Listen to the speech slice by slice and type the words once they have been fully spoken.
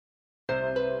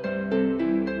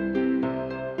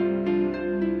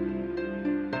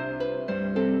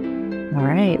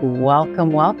right.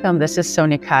 Welcome, welcome. This is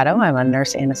Sonia Cotto. I'm a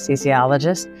nurse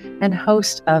anesthesiologist and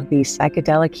host of the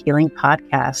Psychedelic Healing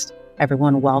Podcast.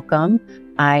 Everyone, welcome.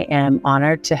 I am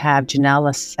honored to have Janelle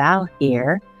Lassalle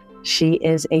here. She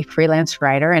is a freelance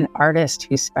writer and artist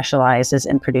who specializes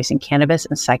in producing cannabis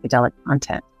and psychedelic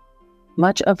content.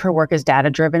 Much of her work is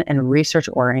data-driven and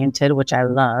research-oriented, which I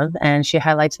love, and she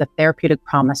highlights the therapeutic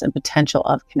promise and potential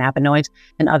of cannabinoids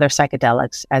and other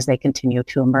psychedelics as they continue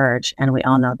to emerge, and we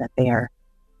all know that they are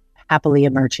happily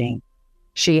emerging.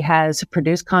 She has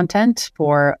produced content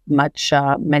for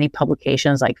many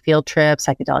publications like Field Trip,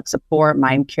 Psychedelic Support,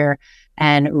 Mind Cure,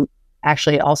 and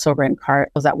actually also written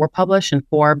articles that were published in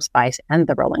Forbes, Vice, and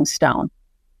the Rolling Stone.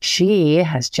 She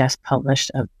has just published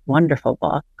a wonderful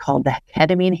book called the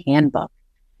Ketamine Handbook.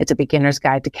 It's a beginner's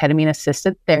guide to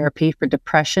ketamine-assisted therapy for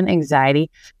depression,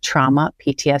 anxiety, trauma,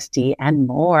 PTSD, and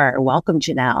more. Welcome,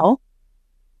 Janelle.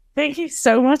 Thank you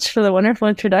so much for the wonderful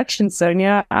introduction,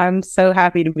 Sonia. I'm so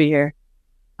happy to be here.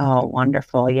 Oh,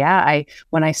 wonderful. Yeah,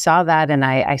 when I saw that and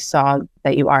I saw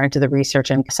that you are into the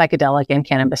research in psychedelic and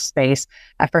cannabis space,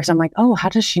 at first I'm like, oh, how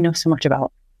does she know so much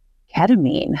about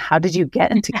ketamine? How did you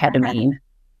get into ketamine?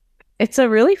 It's a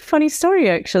really funny story,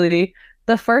 actually.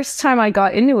 The first time I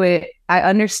got into it, I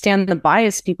understand the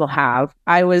bias people have.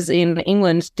 I was in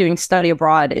England doing study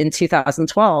abroad in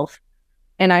 2012,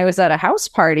 and I was at a house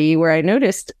party where I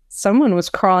noticed someone was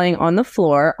crawling on the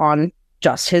floor on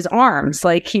just his arms,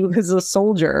 like he was a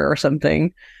soldier or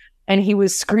something. And he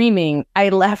was screaming, "I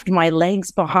left my legs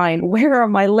behind. Where are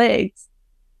my legs?"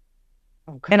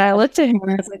 Okay. And I looked at him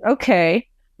and I was like, okay,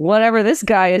 whatever this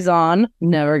guy is on,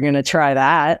 never going to try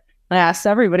that. I asked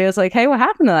everybody, I was like, hey, what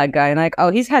happened to that guy? And like,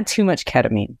 oh, he's had too much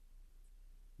ketamine.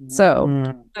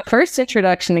 So the first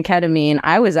introduction to ketamine,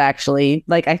 I was actually,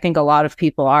 like I think a lot of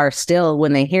people are still,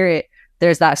 when they hear it,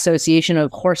 there's that association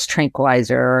of horse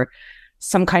tranquilizer or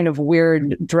some kind of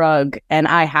weird drug. And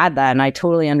I had that and I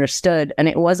totally understood. And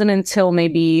it wasn't until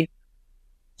maybe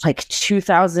like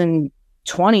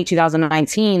 2020,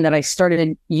 2019 that I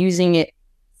started using it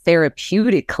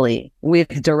therapeutically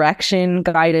with direction,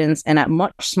 guidance, and at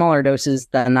much smaller doses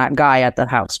than that guy at the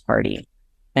house party.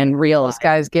 And this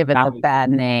guy's given a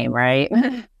bad name, right?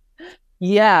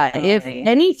 Yeah. If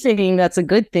anything, that's a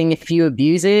good thing. If you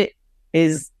abuse it,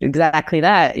 is exactly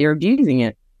that. You're abusing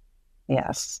it.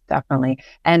 Yes, definitely.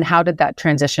 And how did that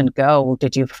transition go?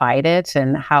 Did you fight it?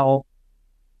 And how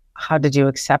did you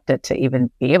accept it to even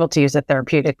be able to use it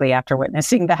therapeutically after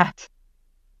witnessing that?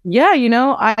 Yeah,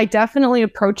 I definitely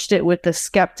approached it with the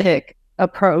skeptic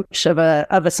approach of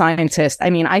a scientist. I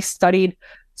mean,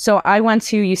 so I went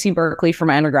to UC Berkeley for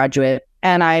my undergraduate,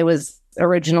 and I was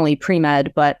originally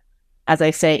pre-med, but as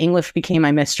I say, English became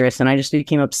my mistress, and I just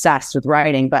became obsessed with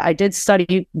writing. But I did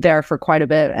study there for quite a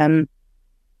bit, and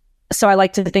so I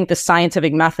like to think the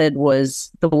scientific method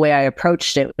was the way I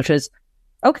approached it, which was,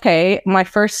 okay, my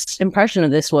first impression of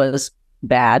this was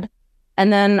bad,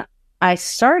 and then I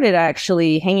started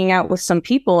actually hanging out with some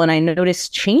people and I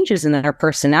noticed changes in their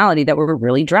personality that were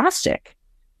really drastic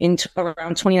in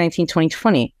around 2019,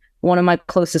 2020. One of my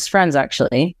closest friends,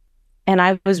 actually. And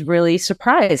I was really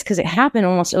surprised because it happened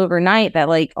almost overnight that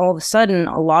like all of a sudden,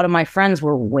 a lot of my friends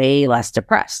were way less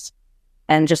depressed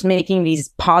and just making these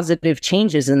positive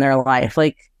changes in their life.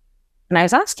 Like, and I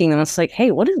was asking them, it's like, hey,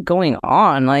 what is going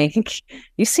on? Like,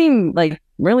 you seem like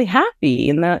really happy.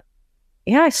 And that,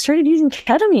 yeah, I started using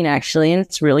ketamine actually, and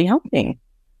it's really helping.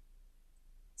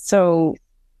 So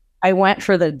I went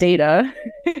for the data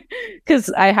because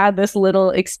I had this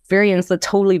little experience that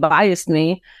totally biased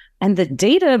me, and the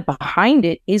data behind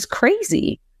it is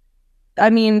crazy.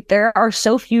 I mean, there are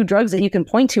so few drugs that you can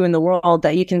point to in the world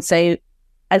that you can say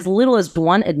as little as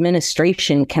one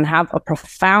administration can have a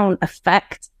profound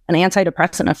effect, an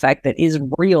antidepressant effect that is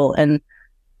real. And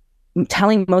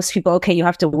telling most people, okay, you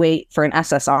have to wait for an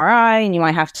SSRI and you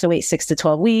might have to wait 6 to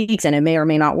 12 weeks and it may or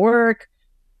may not work.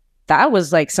 That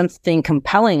was like something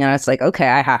compelling. And I was like, okay,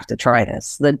 I have to try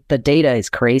this. The data is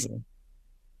crazy.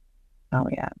 Oh,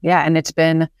 yeah. Yeah. And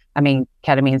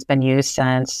ketamine's been used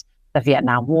since the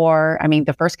Vietnam War. I mean,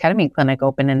 the first ketamine clinic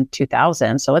opened in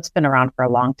 2000. So it's been around for a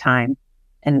long time.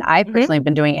 And I personally have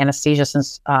been doing anesthesia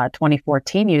since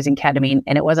 2014 using ketamine.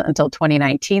 And it wasn't until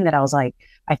 2019 that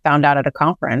I found out at a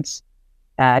conference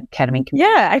that ketamine can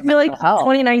I feel like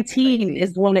 2019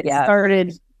 is when it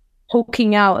started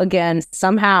poking out again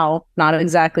somehow. Not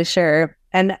exactly sure.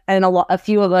 And a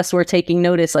few of us were taking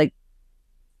notice, like,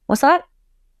 what's that?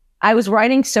 I was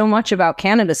writing so much about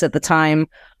cannabis at the time.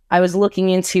 I was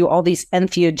looking into all these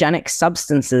entheogenic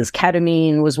substances.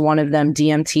 Ketamine was one of them,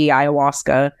 DMT,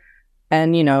 ayahuasca.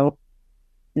 And,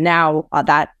 now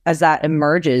that as that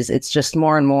emerges, it's just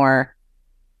more and more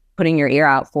putting your ear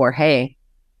out for, hey,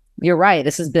 you're right,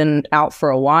 this has been out for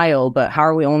a while, but how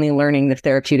are we only learning the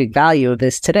therapeutic value of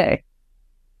this today?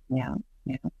 Yeah.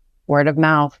 Word of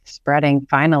mouth spreading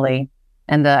finally.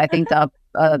 And I think the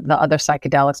other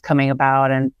psychedelics coming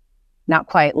about, and not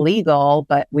quite legal,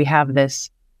 but we have this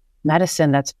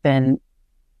medicine that's been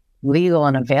legal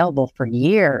and available for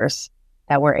years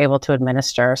that we're able to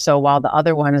administer. So while the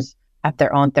other ones have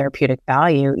their own therapeutic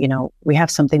value, we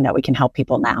have something that we can help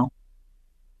people now,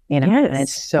 Yes. And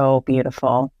it's so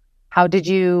beautiful. How did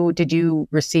you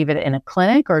receive it in a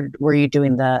clinic, or were you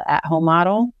doing the at-home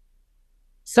model?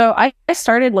 So I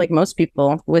started, like most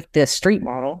people, with the street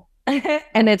model,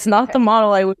 and it's not the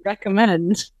model I would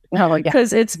recommend. Oh, yeah.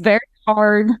 Because it's very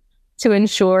hard to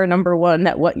ensure, number one,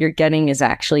 that what you're getting is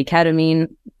actually ketamine,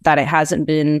 that it hasn't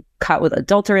been cut with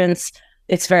adulterants.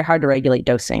 It's very hard to regulate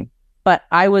dosing. But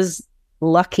I was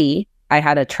lucky. I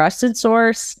had a trusted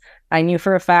source. I knew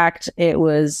for a fact it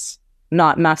was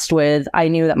not messed with. I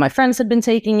knew that my friends had been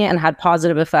taking it and had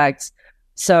positive effects.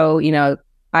 So,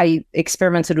 I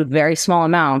experimented with very small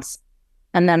amounts.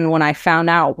 And then when I found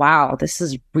out, wow, this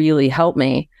has really helped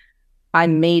me, I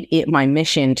made it my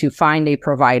mission to find a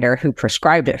provider who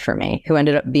prescribed it for me, who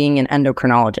ended up being an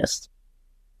endocrinologist.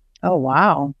 Oh,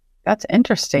 wow. That's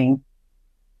interesting.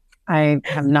 I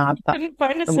have not thought,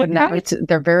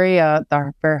 they're very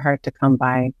hard to come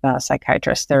by,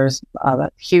 psychiatrists. There's a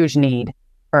huge need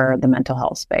for the mental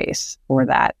health space for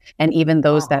that. And even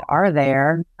those that are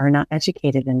there are not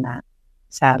educated in that,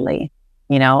 sadly.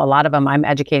 A lot of them, I'm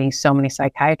educating so many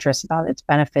psychiatrists about its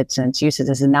benefits and its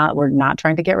uses. We're not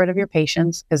trying to get rid of your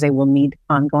patients, because they will need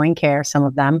ongoing care, some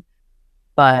of them.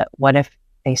 But what if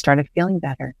they started feeling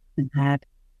better and had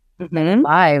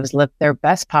lives, lived their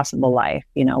best possible life,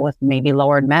 with maybe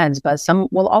lowered meds, but some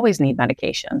will always need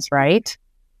medications, right?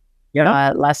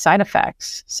 Yeah. Less side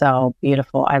effects. So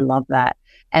beautiful. I love that.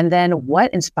 And then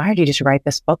what inspired you to write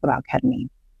this book about ketamine?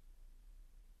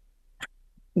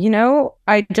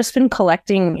 I'd just been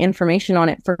collecting information on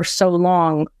it for so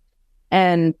long.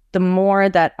 And the more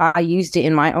that I used it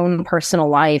in my own personal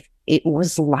life, it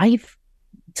was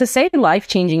to say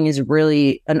life-changing is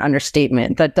really an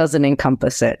understatement. That doesn't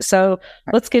encompass it. So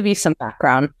let's give you some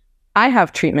background. I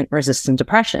have treatment-resistant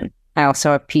depression. I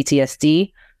also have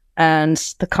PTSD. And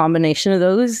the combination of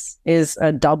those is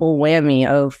a double whammy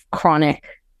of chronic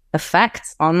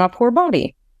effects on my poor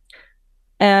body.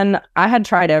 And I had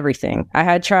tried everything. I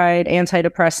had tried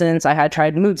antidepressants. I had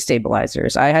tried mood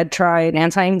stabilizers. I had tried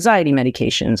anti-anxiety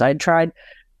medications. I had tried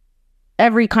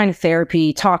every kind of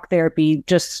therapy, talk therapy,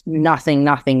 just nothing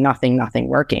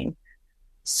working.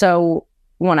 So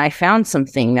when I found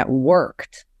something that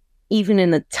worked, even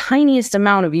in the tiniest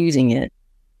amount of using it,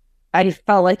 I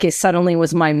felt like it suddenly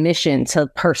was my mission to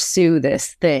pursue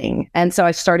this thing. And so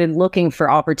I started looking for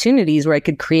opportunities where I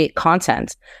could create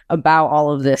content about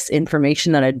all of this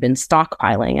information that I'd been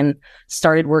stockpiling, and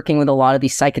started working with a lot of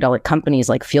these psychedelic companies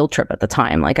like Field Trip at the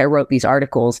time. Like, I wrote these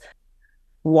articles,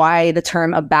 why the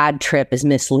term a bad trip is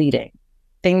misleading.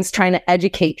 Things trying to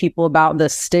educate people about the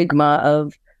stigma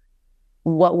of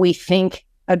what we think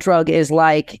a drug is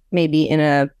like, maybe in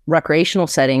a recreational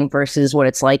setting, versus what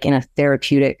it's like in a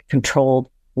therapeutic, controlled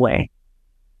way.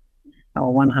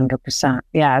 Oh, 100%.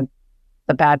 Yeah.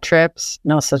 The bad trips,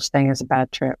 no such thing as a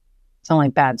bad trip. It's only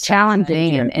bad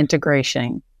challenging and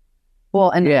integration.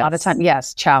 Well, and a lot of times,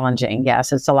 yes, challenging.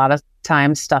 Yes. It's a lot of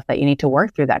times stuff that you need to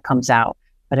work through that comes out.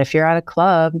 But if you're at a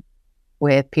club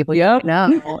with people you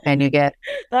know, and you get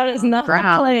that is not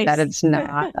a place. That it's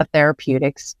not a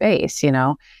therapeutic space,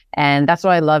 And that's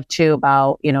what I love too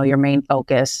about, your main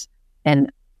focus,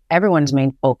 and everyone's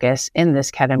main focus in this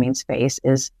ketamine space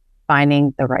is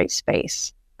finding the right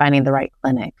space, finding the right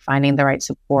clinic, finding the right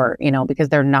support, because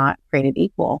they're not created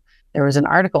equal. There was an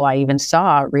article I even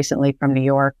saw recently from New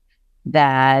York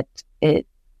that it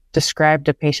described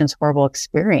a patient's horrible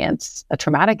experience, a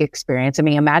traumatic experience. I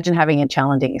mean, imagine having a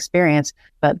challenging experience,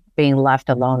 but being left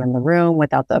alone in the room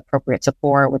without the appropriate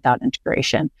support, without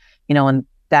integration, and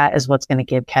that is what's going to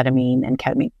give ketamine and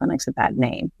ketamine clinics a bad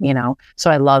name, So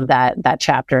I love that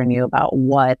chapter in you about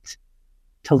what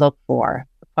to look for,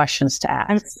 questions to ask.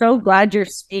 I'm so glad you're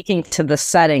speaking to the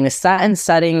setting. The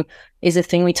setting is a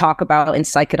thing we talk about in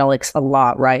psychedelics a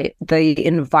lot, right? The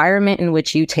environment in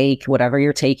which you take whatever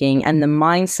you're taking and the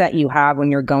mindset you have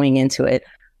when you're going into it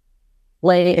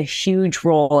play a huge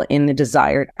role in the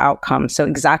desired outcome. So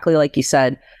exactly like you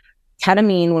said,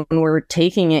 ketamine, when we're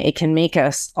taking it, it can make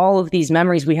us, all of these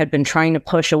memories we had been trying to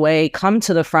push away, come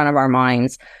to the front of our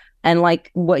minds. And like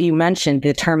what you mentioned,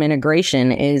 the term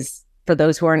integration is, for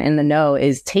those who aren't in the know,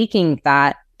 is taking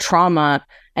that trauma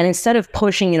and instead of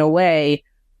pushing it away,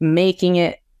 making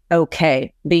it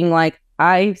okay. Being like,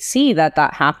 I see that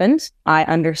happened. I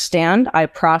understand. I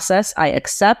process. I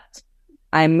accept.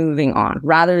 I'm moving on,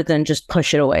 rather than just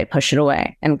push it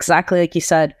away. And exactly like you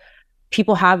said,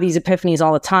 people have these epiphanies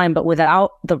all the time, but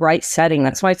without the right setting.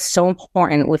 That's why it's so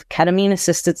important with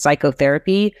ketamine-assisted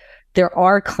psychotherapy. There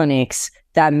are clinics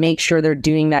that make sure they're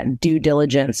doing that due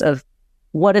diligence of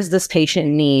what does this patient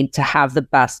need to have the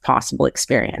best possible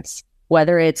experience.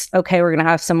 Whether it's, okay, we're going to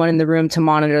have someone in the room to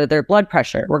monitor their blood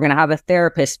pressure. We're going to have a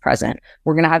therapist present.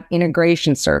 We're going to have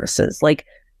integration services. Like,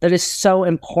 that is so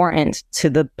important to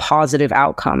the positive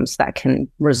outcomes that can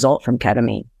result from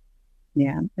ketamine.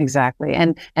 Yeah, exactly.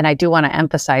 And I do want to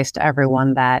emphasize to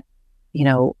everyone that,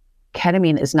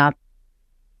 ketamine is not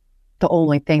the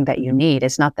only thing that you need.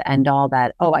 It's not the end all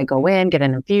that, oh, I go in, get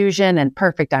an infusion and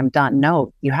perfect, I'm done.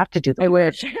 No, you have to do the work. I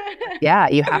wish. Yeah,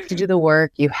 you have to do the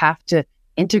work. You have to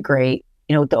integrate,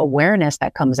 the awareness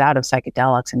that comes out of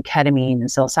psychedelics and ketamine and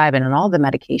psilocybin and all the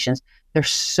medications. There's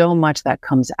so much that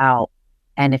comes out.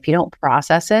 And if you don't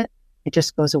process it, it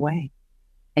just goes away.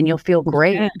 And you'll feel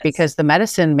great because the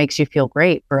medicine makes you feel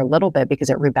great for a little bit because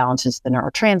it rebalances the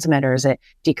neurotransmitters, it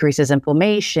decreases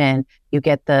inflammation, you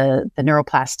get the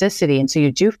neuroplasticity. And so you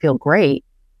do feel great.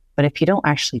 But if you don't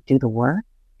actually do the work,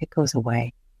 it goes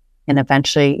away. And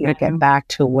eventually you'll get back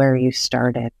to where you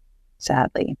started,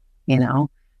 sadly,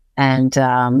 And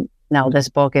now this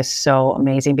book is so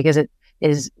amazing because it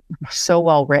is so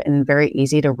well written, very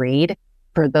easy to read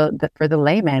for the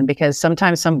layman, because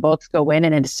sometimes some books go in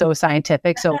and it's so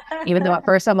scientific. So even though at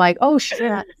first I'm like, oh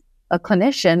shit, a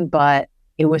clinician, but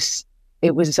it was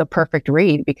a perfect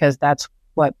read because that's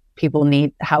what people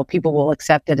need, how people will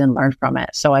accept it and learn from it.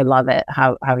 So I love it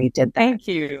how you did that. Thank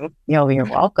you. You're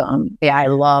welcome. Yeah, I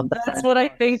love that. That's what I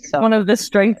think one of the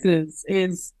strengths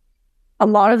is a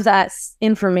lot of that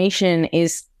information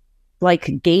is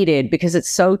like gated because it's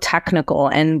so technical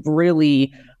and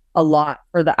really a lot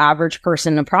for the average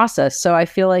person to process. So I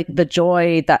feel like the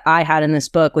joy that I had in this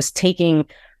book was taking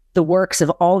the works of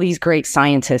all these great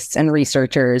scientists and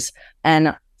researchers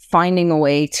and finding a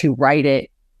way to write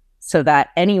it so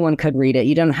that anyone could read it.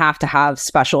 You don't have to have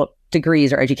special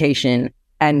degrees or education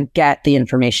and get the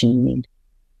information you need.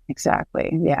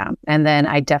 Exactly. Yeah. And then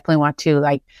I definitely want to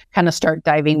kind of start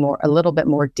diving a little bit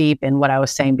more deep in what I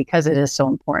was saying, because it is so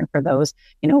important for those,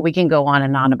 we can go on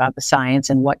and on about the science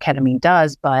and what ketamine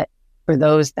does, but for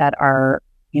those that are,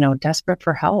 desperate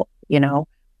for help,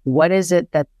 what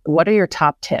are your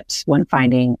top tips when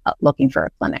looking for a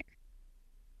clinic?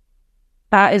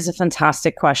 That is a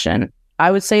fantastic question. I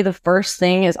would say the first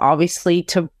thing is obviously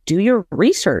to do your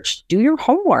research, do your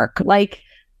homework.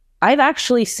 I've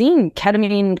actually seen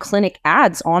ketamine clinic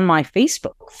ads on my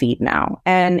Facebook feed now,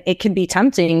 and it can be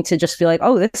tempting to just feel like,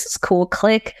 oh, this is cool.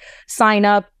 Click, sign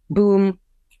up, boom,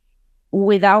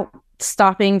 without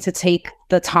stopping to take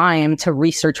the time to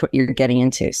research what you're getting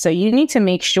into. So you need to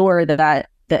make sure that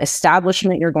the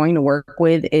establishment you're going to work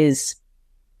with is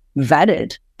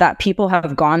vetted, that people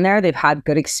have gone there, they've had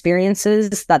good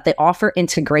experiences, that they offer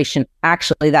integration.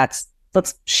 Actually, let's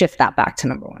shift that back to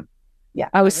number one. Yeah,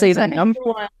 I would say the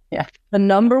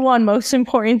number one most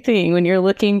important thing when you're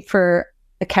looking for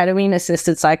a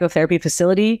ketamine-assisted psychotherapy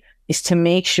facility is to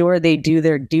make sure they do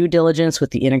their due diligence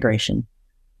with the integration.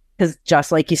 Because just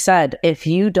like you said, if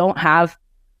you don't have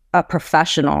a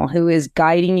professional who is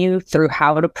guiding you through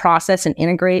how to process and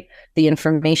integrate the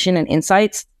information and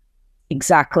insights,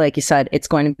 exactly like you said, it's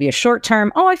going to be a short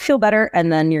term, oh, I feel better,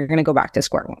 and then you're going to go back to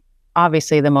square one.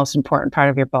 Obviously, the most important part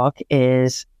of your book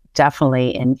is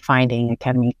definitely in finding a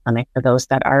ketamine clinic for those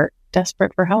that are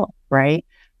desperate for help, right?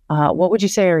 What would you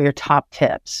say are your top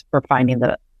tips for finding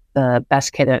the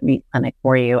best ketamine clinic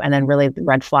for you, and then really the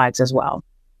red flags as well?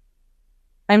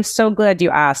 I'm so glad you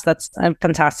asked. That's a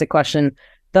fantastic question.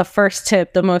 The first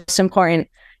tip, the most important,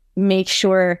 make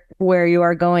sure where you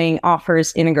are going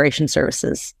offers integration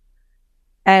services.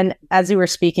 And as you were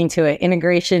speaking to it,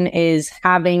 integration is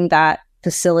having that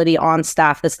facility on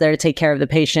staff that's there to take care of the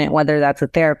patient, whether that's a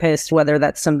therapist, whether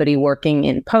that's somebody working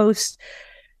in post,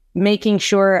 making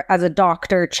sure as a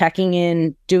doctor, checking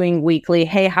in, doing weekly,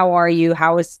 hey, how are you?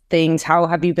 How is things? How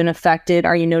have you been affected?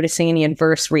 Are you noticing any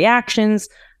adverse reactions?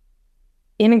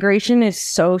 Integration is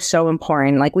so, so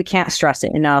important. We can't stress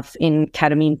it enough in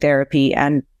ketamine therapy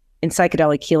and in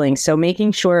psychedelic healing. So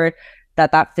making sure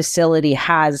that facility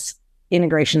has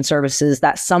integration services,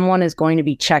 that someone is going to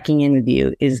be checking in with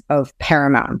you, is of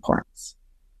paramount importance.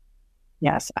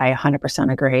 Yes, I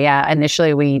 100% agree. Yeah,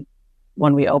 initially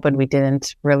when we opened, we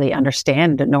didn't really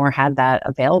understand nor had that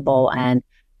available. And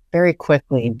very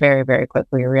quickly, very, very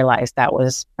quickly, we realized that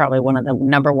was probably one of the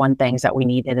number one things that we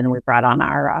needed. And we brought on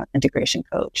our integration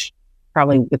coach.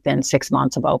 probably within 6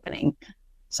 months of opening.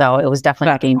 So it was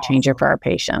definitely a game changer for our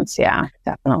patients. Yeah,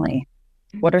 definitely.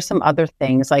 What are some other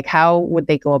things? Like, how would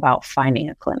they go about finding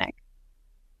a clinic?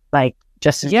 Like,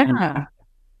 just Yeah.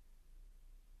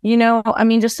 I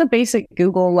mean, just a basic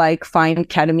Google, like find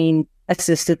ketamine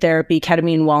assisted therapy,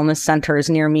 ketamine wellness centers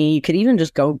near me. You could even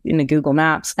just go into Google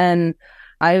Maps. And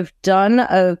I've done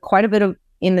quite a bit of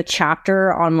in the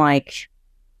chapter on like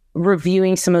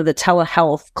reviewing some of the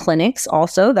telehealth clinics.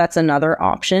 Also, that's another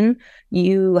option.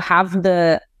 You have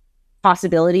the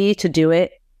possibility to do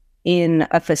it in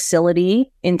a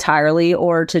facility entirely,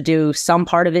 or to do some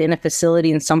part of it in a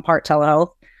facility and some part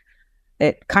telehealth.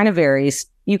 It kind of varies.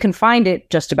 You can find it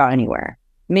just about anywhere.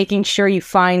 Making sure you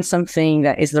find something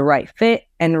that is the right fit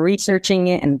and researching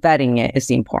it and vetting it is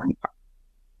the important part.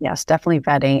 Yes, definitely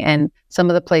vetting. And some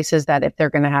of the places that if they're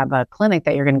going to have a clinic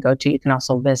that you're going to go to, you can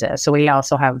also visit. So we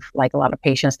also have like a lot of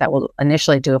patients that will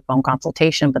initially do a phone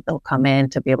consultation, but they'll come in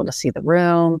to be able to see the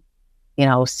room,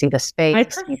 see the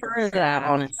space. I prefer that,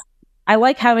 honestly. I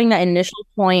like having that initial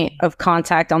point of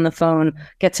contact on the phone,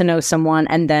 get to know someone,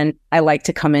 and then I like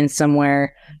to come in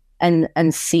somewhere and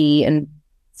see and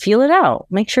feel it out.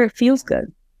 Make sure it feels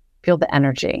good. Feel the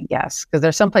energy, yes. Because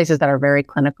there's some places that are very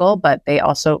clinical, but they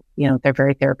also, they're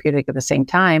very therapeutic at the same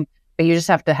time. But you just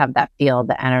have to have that feel,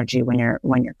 the energy when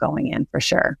you're going in, for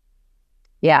sure.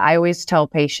 Yeah, I always tell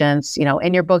patients,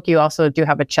 in your book, you also do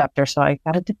have a chapter, so I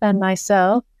got to defend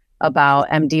myself about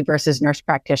MD versus nurse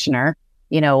practitioner,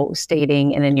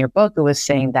 stating, and in your book, it was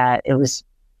saying that it was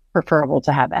preferable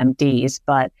to have MDs.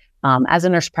 But as a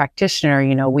nurse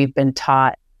practitioner, we've been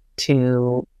taught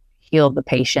to heal the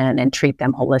patient and treat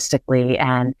them holistically.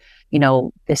 And,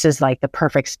 this is like the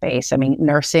perfect space. I mean,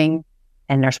 nursing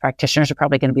and nurse practitioners are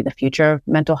probably going to be the future of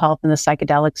mental health in the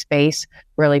psychedelic space,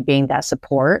 really being that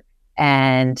support.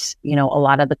 And, a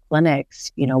lot of the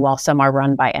clinics, while some are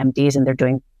run by MDs and they're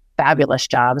doing fabulous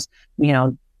jobs,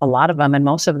 a lot of them and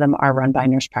most of them are run by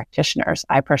nurse practitioners.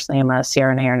 I personally am a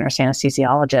CRNA or nurse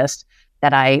anesthesiologist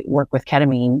that I work with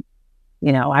ketamine.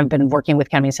 I've been working with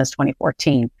ketamine since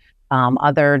 2014.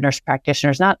 Other nurse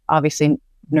practitioners, not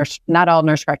all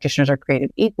nurse practitioners are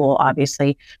created equal,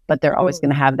 obviously, but they're always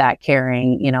going to have that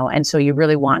caring, and so you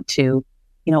really want to,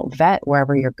 vet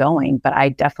wherever you're going. But I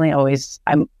definitely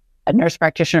a nurse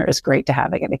practitioner is great to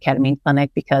have at a ketamine clinic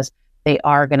because they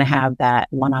are going to have that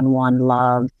one-on-one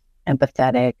love,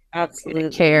 empathetic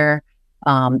care,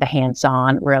 the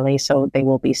hands-on really, so they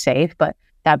will be safe. But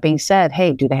that being said,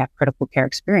 hey, do they have critical care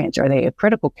experience? Are they a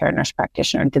critical care nurse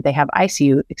practitioner? Did they have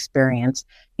ICU experience?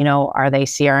 Are they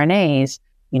CRNAs?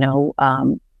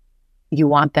 You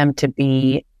want them to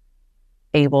be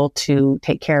able to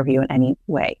take care of you in any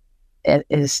way it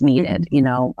is needed.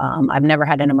 I've never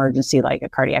had an emergency like a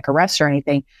cardiac arrest or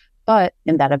anything, but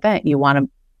in that event, you want to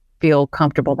feel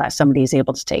comfortable that somebody is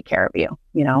able to take care of you,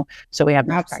 So we have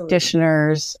nurse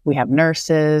practitioners, we have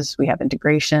nurses, we have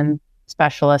integration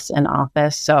specialists in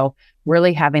office. So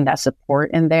really having that support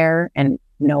in there and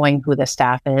knowing who the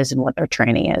staff is and what their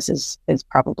training is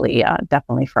probably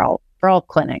definitely for all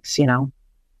clinics,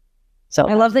 So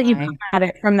I love that you come at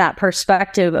it from that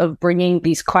perspective of bringing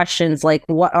these questions, like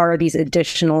what are these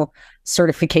additional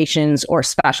certifications or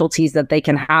specialties that they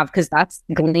can have? Because that's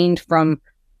gleaned from,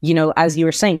 as you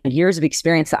were saying, years of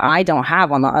experience that I don't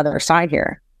have on the other side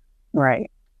here. Right.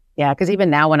 Yeah, because even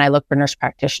now when I look for nurse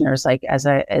practitioners, like as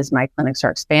my clinics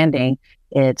are expanding,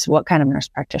 it's what kind of nurse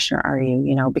practitioner are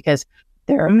you? Because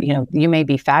they're, you may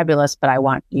be fabulous, but I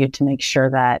want you to make sure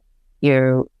that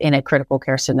you're in a critical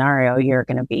care scenario, you're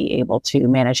going to be able to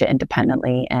manage it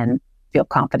independently and feel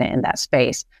confident in that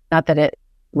space. Not that it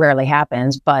rarely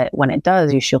happens, but when it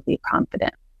does, you should feel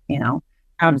confident,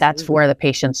 That's where the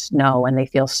patients know and they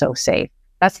feel so safe.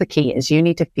 That's the key is you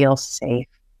need to feel safe.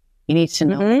 You need to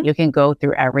know that you can go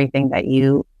through everything that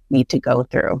you need to go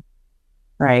through,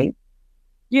 right?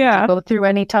 Yeah. Go through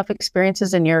any tough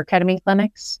experiences in your ketamine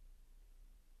clinics?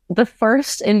 The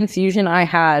first infusion I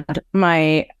had,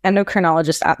 my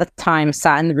endocrinologist at the time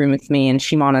sat in the room with me and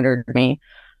she monitored me.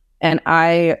 And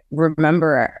I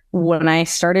remember when I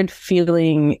started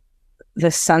feeling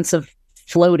this sense of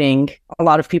floating, a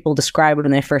lot of people describe it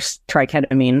when they first try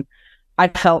ketamine, I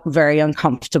felt very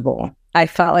uncomfortable. I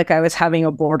felt like I was having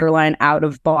a borderline out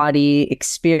of body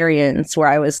experience where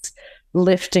I was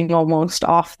lifting almost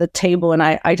off the table. And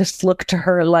I just looked to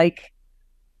her like,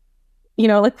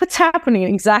 what's happening?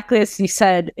 Exactly as you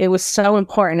said, it was so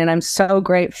important. And I'm so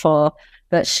grateful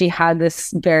that she had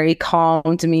this very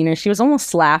calm demeanor. She was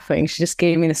almost laughing. She just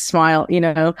gave me the smile,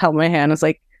 held my hand. I was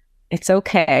like, it's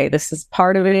okay. This is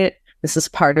part of it. This is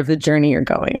part of the journey you're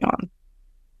going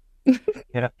on.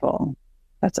 Beautiful.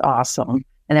 That's awesome.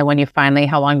 And then when you finally,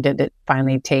 how long did it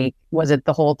finally take? Was it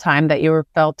the whole time that you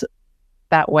felt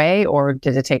that way, or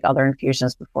did it take other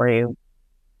infusions before you?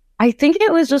 I think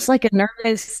it was just like a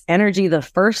nervous energy the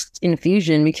first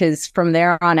infusion, because from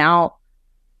there on out,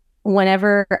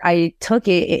 whenever I took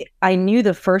it, I knew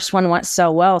the first one went so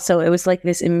well. So it was like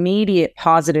this immediate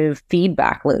positive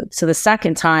feedback loop. So the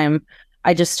second time,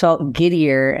 I just felt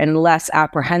giddier and less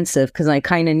apprehensive because I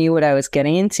kind of knew what I was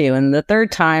getting into. And the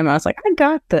third time, I was like, I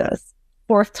got this.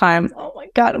 Fourth time, oh my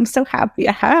God, I'm so happy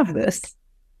I have this.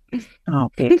 Oh,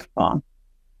 beautiful.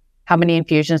 How many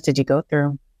infusions did you go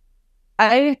through?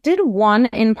 I did one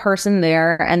in person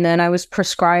there, and then I was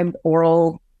prescribed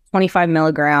oral 25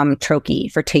 milligram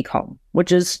troche for take home,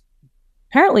 which is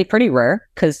apparently pretty rare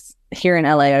because here in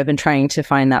LA, I've been trying to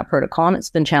find that protocol and it's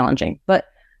been challenging. But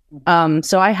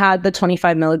so I had the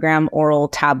 25 milligram oral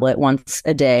tablet once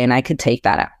a day, and I could take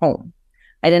that at home.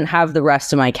 I didn't have the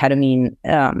rest of my ketamine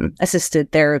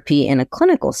assisted therapy in a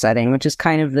clinical setting, which is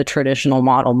kind of the traditional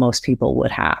model most people would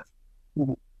have.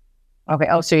 Mm-hmm. Okay.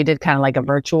 Oh, so you did kind of like a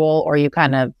virtual, or you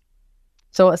kind of,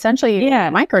 so essentially,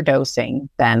 microdosing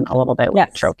then a little bit with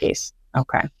troches.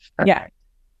 Okay. Perfect. Yeah.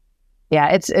 Yeah.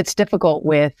 It's difficult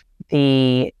with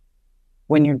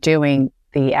when you're doing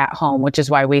the at home, which is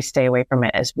why we stay away from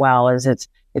it as well, is it's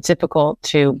difficult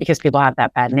because people have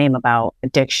that bad name about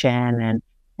addiction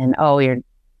and oh, you're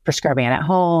prescribing it at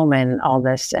home and all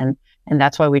this. And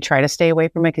that's why we try to stay away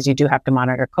from it, because you do have to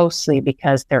monitor closely,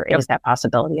 because there is that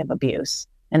possibility of abuse.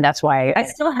 And that's why I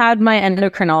still had my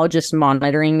endocrinologist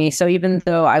monitoring me. So even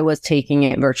though I was taking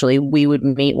it virtually, we would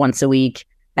meet once a week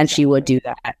and she would do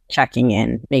that, checking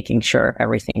in, making sure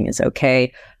everything is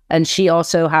okay. And she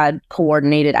also had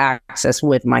coordinated access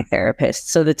with my therapist.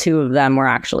 So the two of them were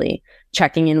actually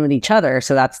checking in with each other.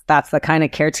 So that's the kind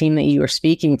of care team that you were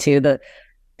speaking to, the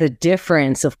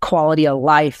difference of quality of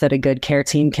life that a good care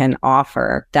team can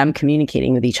offer, them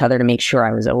communicating with each other to make sure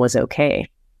I was okay.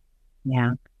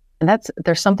 Yeah. And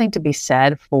there's something to be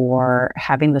said for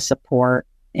having the support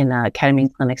in a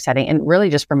ketamine clinic setting, and really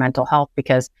just for mental health,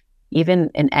 because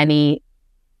even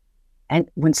and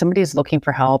when somebody is looking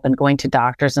for help and going to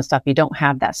doctors and stuff, you don't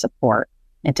have that support,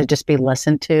 and to just be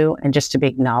listened to and just to be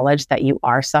acknowledged that you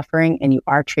are suffering and you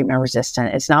are treatment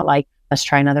resistant. It's not like, let's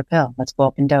try another pill. Let's go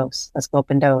up and dose. Let's go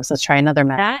up and dose. Let's try another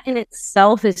med. That in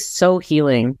itself is so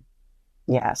healing.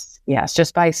 Yes. Yes.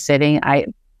 Just by sitting, I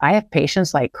have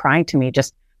patients like crying to me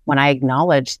just when I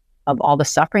acknowledge of all the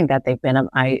suffering that they've been.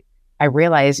 I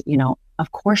realize,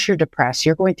 of course you're depressed.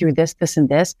 You're going through this, this, and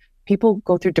this. People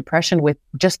go through depression with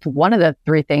just one of the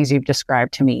three things you've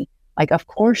described to me. Like, of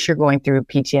course you're going through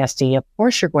PTSD. Of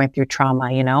course you're going through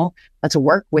trauma, let's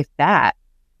work with that,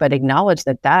 but acknowledge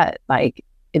that like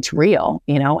it's real,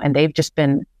 and they've just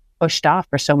been pushed off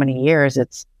for so many years.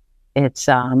 It's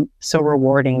so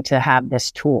rewarding to have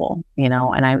this tool,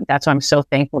 and that's why I'm so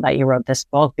thankful that you wrote this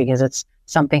book, because it's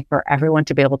something for everyone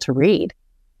to be able to read,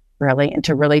 really, and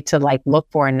to like look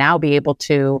for, and now be able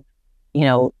to,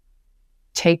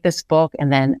 take this book and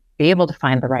then be able to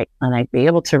find the right clinic, be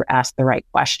able to ask the right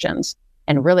questions.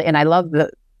 And I love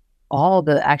all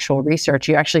the actual research.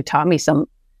 You actually taught me some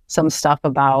stuff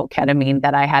about ketamine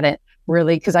that I hadn't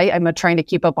really, because I'm trying to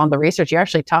keep up on the research. You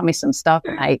actually taught me some stuff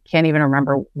and I can't even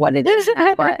remember what it is,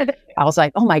 but I was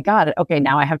like, oh my God, okay,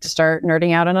 now I have to start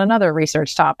nerding out on another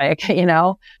research topic,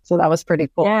 So that was pretty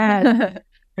cool. Yeah.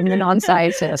 I'm a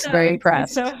non-scientist, very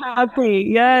impressed. So happy.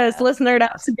 Yes, let's nerd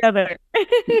out together.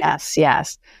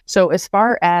 Yes. So as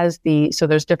far as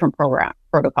there's different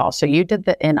protocols. So you did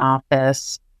the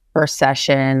in-office first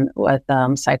session with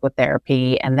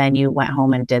psychotherapy, and then you went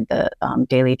home and did the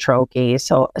daily troche,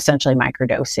 so essentially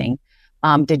microdosing.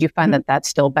 Did you find that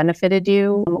still benefited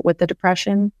you with the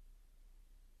depression?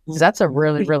 Because that's a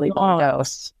really, really low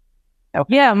dose.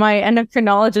 Okay. Yeah, my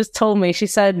endocrinologist told me, she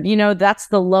said, that's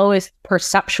the lowest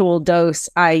perceptual dose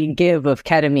I give of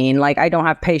ketamine. Like, I don't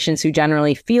have patients who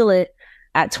generally feel it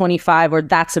at 25, or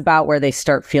that's about where they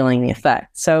start feeling the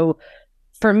effect. So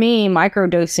for me,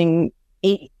 microdosing,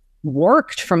 it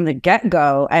worked from the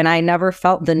get-go, and I never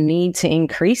felt the need to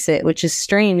increase it, which is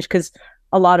strange because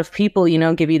a lot of people,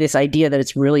 give you this idea that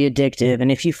it's really addictive. And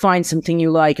if you find something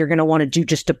you like, you're going to want to do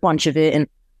just a bunch of it. And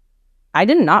I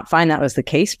did not find that was the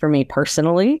case for me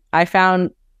personally. I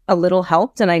found a little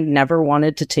helped, and I never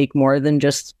wanted to take more than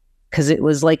just because it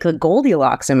was like a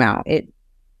Goldilocks amount. It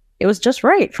was just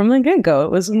right from the get-go.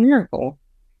 It was a miracle.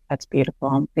 That's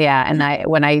beautiful. Yeah. And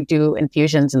when I do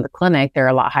infusions in the clinic, they're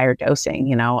a lot higher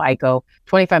dosing. I go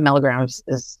 25 milligrams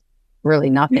is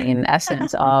really nothing in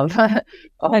essence of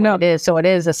I know it is. So it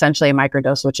is essentially a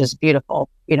microdose, which is beautiful,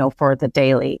 for the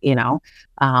daily,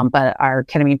 but our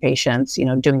ketamine patients,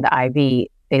 doing the IV,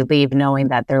 they leave knowing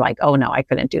that they're like, oh no, I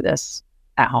couldn't do this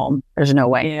at home. There's no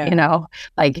way,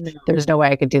 there's no way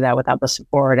I could do that without the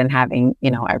support and having,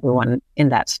 everyone in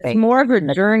that space. It's more of a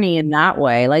journey in that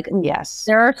way. Like, yes,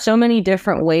 there are so many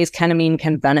different ways ketamine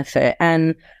can benefit.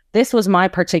 And this was my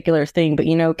particular thing, but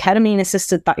ketamine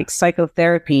assisted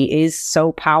psychotherapy is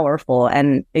so powerful.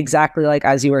 And exactly like,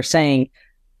 as you were saying,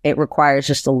 it requires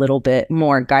just a little bit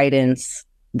more guidance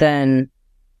than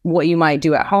what you might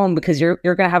do at home, because you're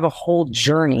going to have a whole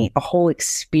journey, a whole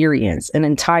experience, an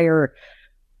entire,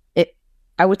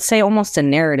 I would say almost a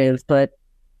narrative, but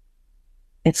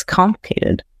it's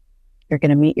complicated. You're going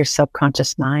to meet your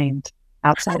subconscious mind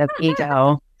outside of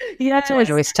ego. Yeah, that's what I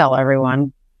always tell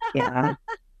everyone. Yeah.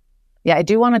 Yeah, I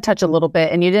do want to touch a little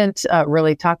bit, and you didn't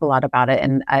really talk a lot about it.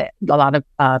 And a lot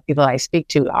of people I speak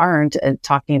to aren't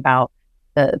talking about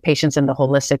the patients in the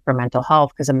holistic for mental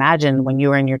health. Because imagine when you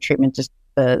were in your treatment, just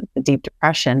the deep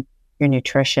depression, your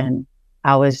nutrition,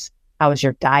 how is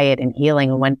your diet and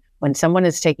healing? And when someone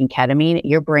is taking ketamine,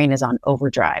 your brain is on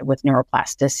overdrive with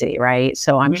neuroplasticity, right?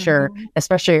 So I'm sure,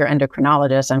 especially your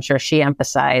endocrinologist, I'm sure she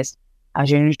emphasized, how's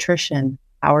your nutrition?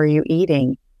 How are you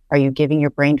eating? Are you giving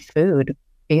your brain food?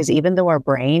 Because even though our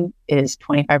brain is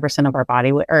 25% of our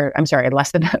body weight, or I'm sorry,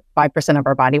 less than 5% of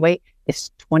our body weight, it's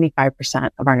 25%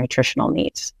 of our nutritional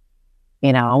needs,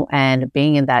 and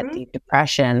being in that deep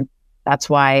depression, that's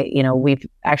why, we've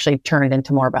actually turned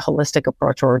into more of a holistic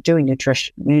approach where we're doing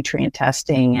nutrient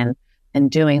testing and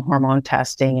doing hormone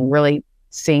testing and really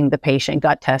seeing the patient,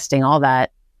 gut testing, all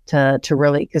that to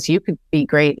really, because you could be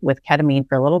great with ketamine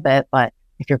for a little bit, but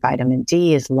if your vitamin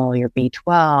D is low, your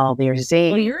B12, your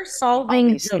zinc. Well, you're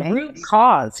solving the root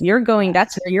cause.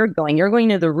 That's where you're going. You're going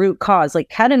to the root cause. Like,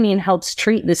 ketamine helps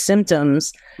treat the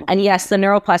symptoms. And yes, the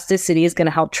neuroplasticity is going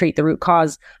to help treat the root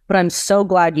cause. But I'm so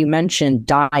glad you mentioned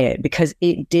diet, because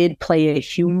it did play a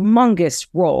humongous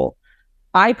role.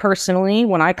 I personally,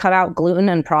 when I cut out gluten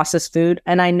and processed food,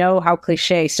 and I know how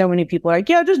cliche, so many people are like,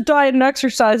 yeah, just diet and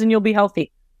exercise and you'll be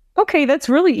healthy. Okay, that's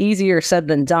really easier said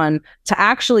than done. To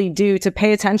actually do, to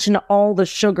pay attention to all the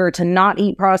sugar, to not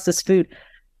eat processed food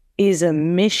is a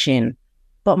mission.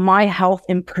 But my health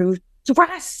improved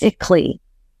drastically.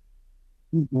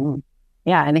 Mm-hmm.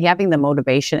 Yeah, and having the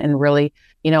motivation and really,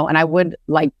 and I would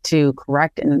like to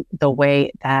correct in the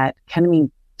way that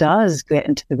ketamine does get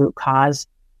into the root cause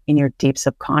in your deep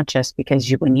subconscious,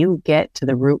 because when you get to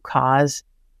the root cause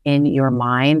in your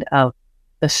mind of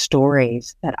the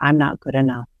stories that I'm not good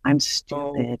enough, I'm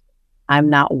stupid, I'm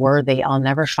not worthy, I'll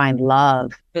never find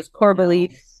love. Those core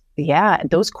beliefs. Yeah,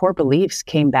 those core beliefs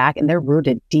came back, and they're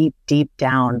rooted deep, deep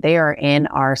down. They are in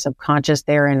our subconscious.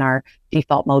 They're in our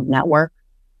default mode network,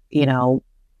 and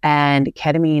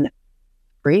ketamine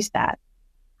frees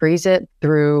it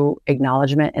through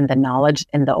acknowledgement and the knowledge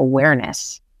and the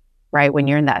awareness. Right? When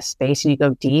you're in that space and you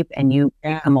go deep and you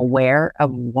become aware of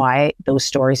why those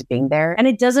stories being there. And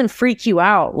it doesn't freak you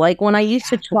out. Like, when I used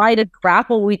to try to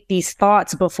grapple with these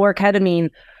thoughts before ketamine,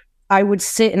 I would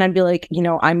sit and I'd be like,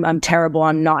 I'm terrible,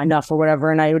 I'm not enough or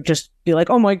whatever. And I would just be like,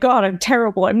 oh my God, I'm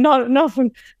terrible, I'm not enough.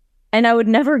 And I would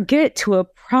never get to a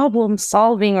problem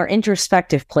solving or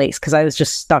introspective place, because I was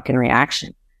just stuck in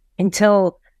reaction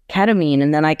until ketamine.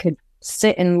 And then I could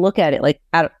sit and look at it like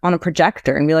on a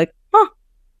projector and be like,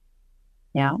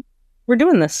 yeah, we're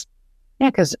doing this. Yeah,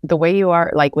 because the way you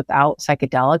are, like, without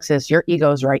psychedelics, is your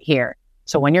ego's right here.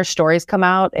 So when your stories come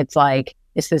out, it's like,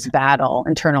 it's this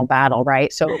internal battle,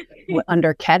 right? So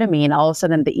under ketamine, all of a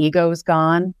sudden the ego's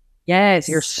gone. Yes.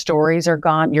 Your stories are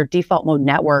gone. Your default mode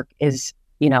network is,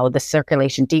 the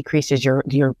circulation decreases, your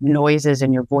noises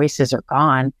and your voices are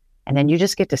gone. And then you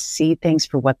just get to see things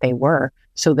for what they were.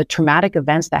 So the traumatic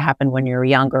events that happened when you were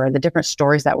younger, the different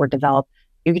stories that were developed,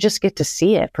 you just get to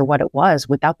see it for what it was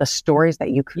without the stories that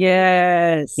you create.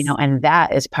 Yes. And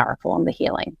that is powerful in the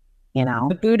healing,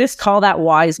 The Buddhists call that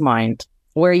wise mind,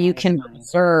 where you can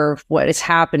observe what is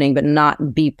happening, but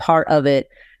not be part of it.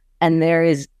 And there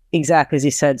is, exactly as you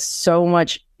said, so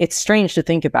much, it's strange to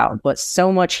think about, but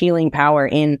so much healing power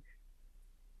in,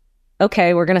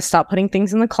 okay, we're going to stop putting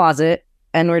things in the closet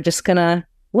and we're just going to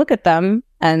look at them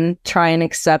and try and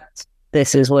accept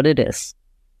this is what it is.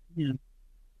 Yeah.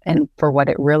 And for what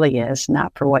it really is,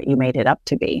 not for what you made it up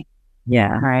to be.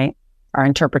 Yeah. Right. Our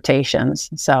interpretations.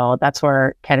 So that's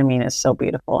where ketamine is so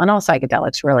beautiful. And all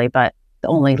psychedelics, really, but the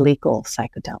only legal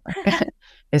psychedelic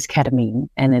is ketamine.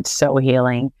 And it's so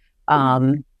healing.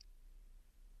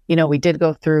 We did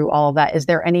go through all of that. Is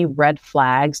there any red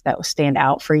flags that stand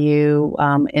out for you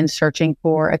in searching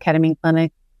for a ketamine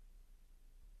clinic?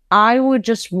 I would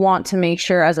just want to make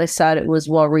sure, as I said, it was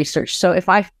well researched. So if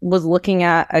I was looking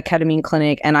at a ketamine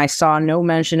clinic and I saw no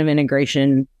mention of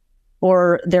integration,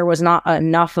 or there was not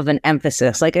enough of an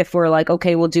emphasis. Like if we're like,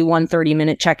 okay, we'll do 1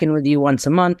 30-minute check-in with you once a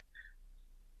month,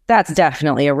 that's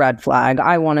definitely a red flag.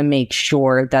 I want to make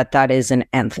sure that that is an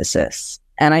emphasis.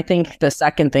 And I think the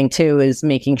second thing too is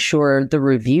making sure the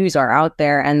reviews are out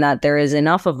there and that there is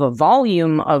enough of a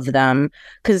volume of them.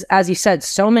 Because as you said,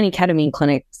 so many ketamine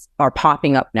clinics are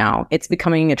popping up now. It's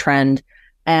becoming a trend.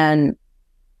 And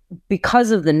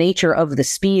because of the nature of the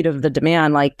speed of the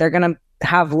demand, like they're going to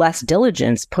have less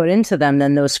diligence put into them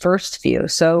than those first few.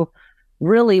 So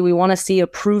really, we want to see a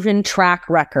proven track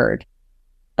record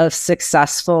of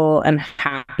successful and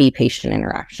happy patient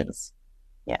interactions.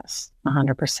 Yes,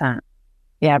 100%.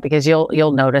 Yeah, because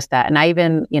you'll notice that. And I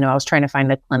even, I was trying to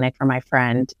find a clinic for my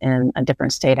friend in a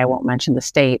different state. I won't mention the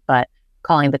state, but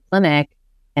calling the clinic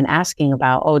and asking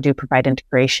about, do you provide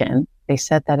integration? They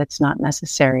said that it's not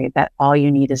necessary, that all you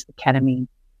need is the ketamine.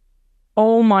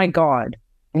 Oh my God.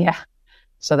 Yeah.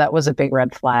 So that was a big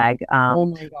red flag. Oh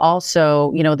my God.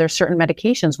 Also, there's certain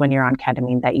medications when you're on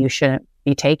ketamine that you shouldn't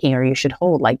be taking or you should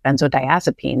hold, like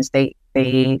benzodiazepines. They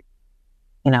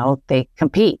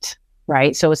compete.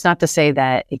 Right. So it's not to say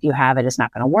that if you have it, it's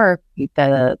not going to work.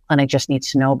 The clinic just needs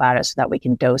to know about it so that we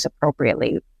can dose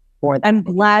appropriately for that. I'm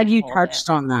glad you touched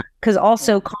on that, because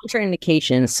also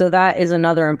contraindications. So that is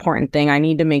another important thing. I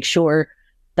need to make sure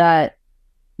that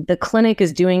the clinic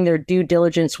is doing their due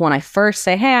diligence when I first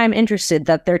say, hey, I'm interested,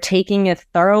 that they're taking a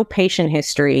thorough patient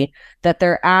history, that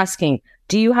they're asking,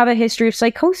 do you have a history of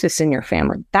psychosis in your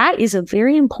family? That is a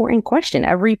very important question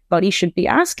everybody should be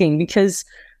asking, because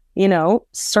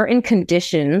certain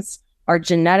conditions are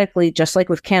genetically, just like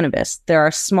with cannabis, there are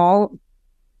small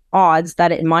odds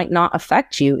that it might not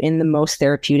affect you in the most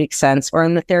therapeutic sense, or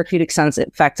in the therapeutic sense, it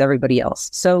affects everybody else.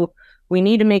 So we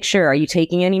need to make sure, are you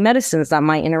taking any medicines that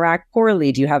might interact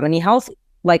poorly? Do you have any health,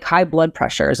 like high blood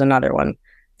pressure is another one.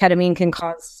 Ketamine can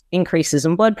cause increases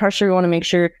in blood pressure. You want to make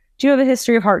sure, do you have a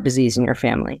history of heart disease in your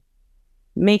family?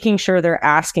 Making sure they're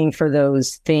asking for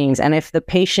those things. And if the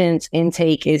patient's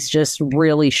intake is just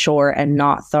really short and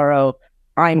not thorough,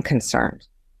 I'm concerned.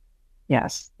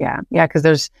 Yes. Yeah. Yeah. Because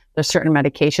there's certain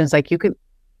medications, like you could,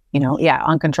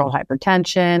 uncontrolled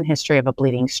hypertension, history of a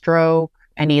bleeding stroke,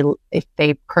 if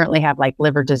they currently have like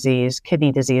liver disease,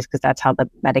 kidney disease, because that's how the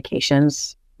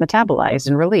medication's metabolized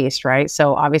and released, right?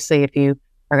 So obviously if you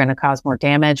are going to cause more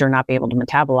damage or not be able to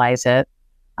metabolize it,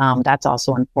 that's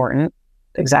also important.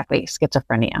 Exactly.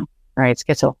 Schizophrenia, right?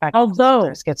 Schizoaffective.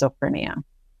 Although schizophrenia.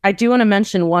 I do want to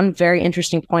mention one very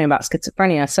interesting point about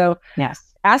schizophrenia. So yes,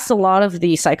 asked a lot of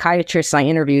the psychiatrists I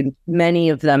interviewed, many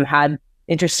of them had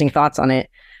interesting thoughts on it.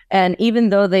 And even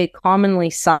though they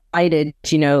commonly cited,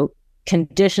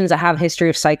 conditions that have a history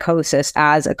of psychosis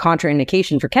as a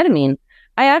contraindication for ketamine,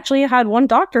 I actually had one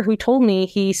doctor who told me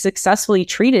he successfully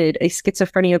treated a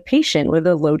schizophrenia patient with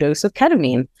a low dose of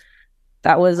ketamine.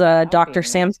 That was Dr.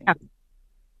 Sam.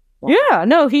 Wow. Yeah,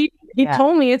 no, he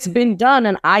told me it's been done,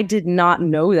 and I did not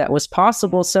know that was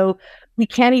possible. So we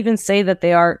can't even say that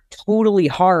they are totally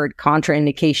hard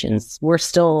contraindications. We're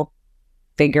still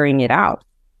figuring it out.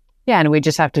 Yeah, and we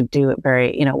just have to do it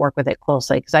very, work with it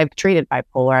closely, because I've treated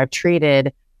bipolar, I've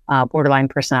treated borderline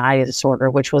personality disorder,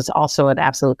 which was also an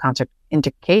absolute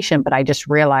contraindication. But I just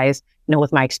realized,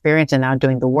 with my experience and now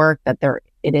doing the work, that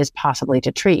it is possibly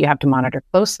to treat. You have to monitor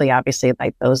closely, obviously,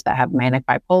 like those that have manic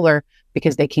bipolar,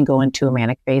 because they can go into a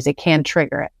manic phase. It can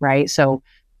trigger it, right? So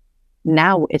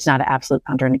now it's not an absolute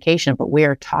contraindication, but we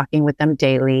are talking with them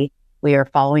daily. We are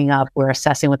following up. We're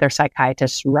assessing with their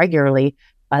psychiatrists regularly,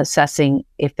 assessing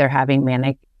if they're having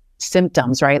manic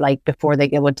symptoms, right? Like before they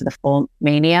go into the full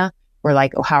mania, we're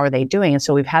like, how are they doing? And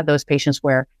so we've had those patients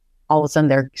where all of a sudden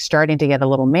they're starting to get a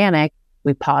little manic.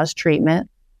 We pause treatment,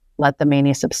 let the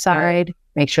mania subside,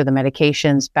 make sure the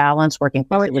medication's balanced, working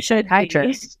closely with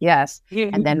psychiatrists. Yes.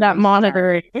 And then that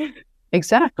monitoring.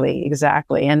 Exactly.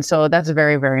 And so that's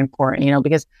very, very important,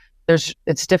 because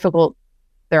it's difficult.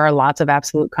 There are lots of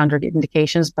absolute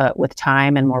contraindications, but with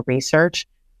time and more research,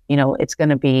 it's going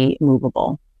to be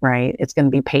movable, right? It's going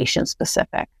to be patient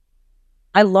specific.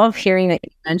 I love hearing that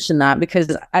you mentioned that,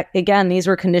 because again, these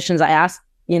were conditions I asked,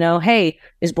 hey,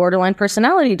 is borderline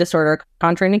personality disorder a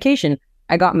contraindication?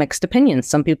 I got mixed opinions.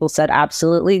 Some people said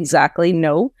absolutely, exactly,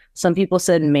 no. Some people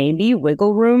said maybe,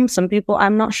 wiggle room. Some people,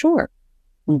 I'm not sure.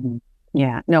 Mm-hmm.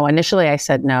 Yeah. No, initially I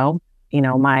said no.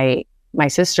 My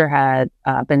sister had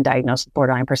been diagnosed with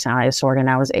borderline personality disorder, and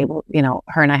I was able,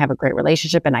 her and I have a great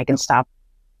relationship, and I can stop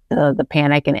the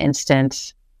panic and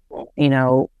instant,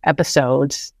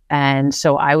 episodes. And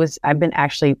so I've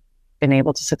been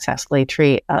able to successfully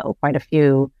treat quite a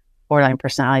few borderline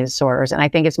personality disorders. And I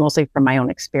think it's mostly from my own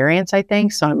experience, I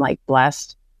think. So I'm like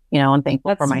blessed and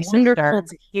thankful for my wonderful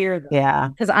sister. to hear that. Yeah.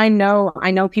 Because I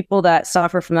know people that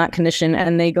suffer from that condition,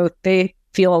 and they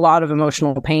feel a lot of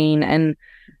emotional pain, and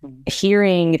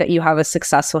hearing that you have a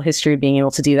successful history of being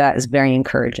able to do that is very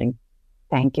encouraging.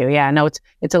 Thank you. Yeah, no,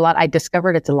 it's a lot. I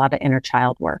discovered it's a lot of inner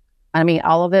child work. I mean,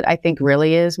 all of it I think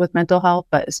really is with mental health,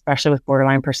 but especially with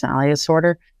borderline personality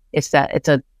disorder, it's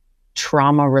a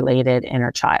trauma related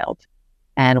inner child.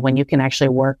 And when you can actually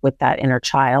work with that inner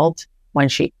child, when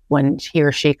he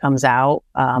or she comes out,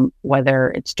 whether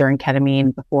it's during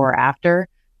ketamine, before or after,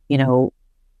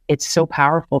 it's so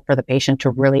powerful for the patient to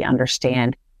really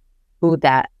understand who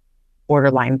that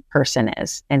borderline person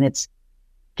is. And it's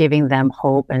giving them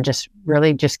hope and just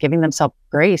giving themselves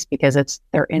grace, because it's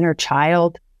their inner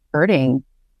child hurting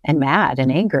and mad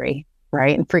and angry,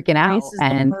 right? And freaking out. Grace is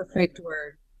the perfect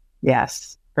word.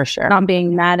 Yes, for sure. Not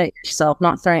being mad at yourself,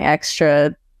 not throwing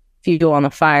extra fuel on the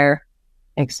fire.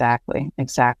 Exactly.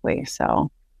 So,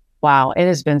 wow, it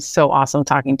has been so awesome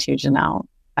talking to you, Janelle.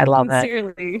 I love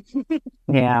Sincerely. it.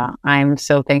 Yeah, I'm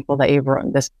so thankful that you've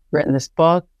written this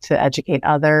book to educate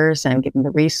others and give them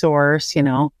the resource, in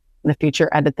the future,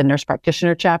 edit the nurse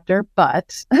practitioner chapter.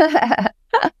 But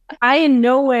I in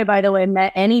no way, by the way,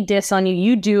 met any diss on you.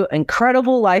 You do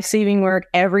incredible life-saving work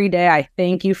every day. I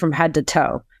thank you from head to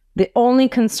toe. The only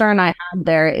concern I have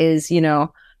there is,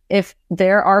 if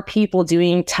there are people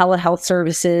doing telehealth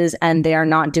services and they are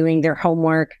not doing their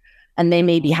homework, and they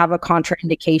maybe have a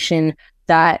contraindication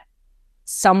that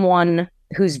someone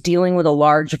who's dealing with a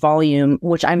large volume,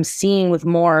 which I'm seeing with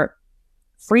more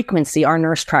frequency, our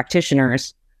nurse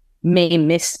practitioners may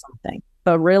miss something.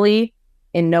 But really,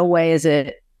 in no way is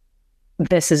it,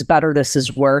 this is better, this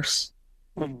is worse.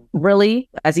 Really,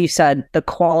 as you said, the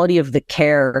quality of the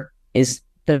care is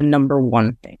the number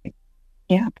one thing.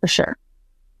 Yeah, for sure.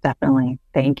 Definitely.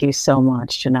 Thank you so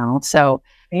much, Janelle. So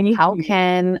how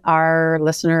can our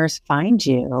listeners find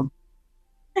you?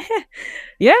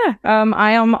 Yeah,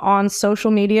 I am on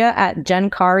social media at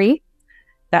Jenkari.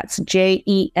 That's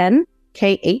JenKhari.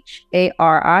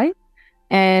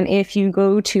 And if you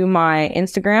go to my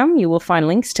Instagram, you will find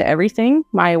links to everything.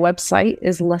 My website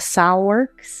is Lassalle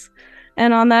Works.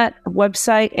 And on that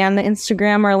website and the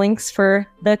Instagram are links for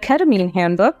the Ketamine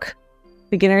Handbook,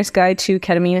 Beginner's Guide to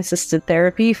Ketamine-Assisted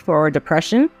Therapy for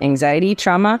Depression, Anxiety,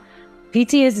 Trauma,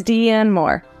 PTSD, and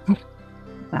more.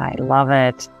 I love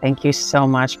it. Thank you so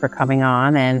much for coming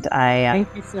on. And I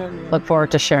Thank you so much. Look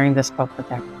forward to sharing this book with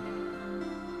everyone.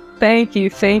 Thank you.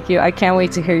 I can't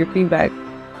wait to hear your feedback.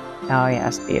 Oh,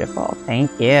 yes. Beautiful.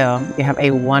 Thank you. You have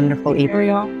a wonderful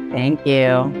evening. Thank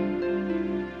you.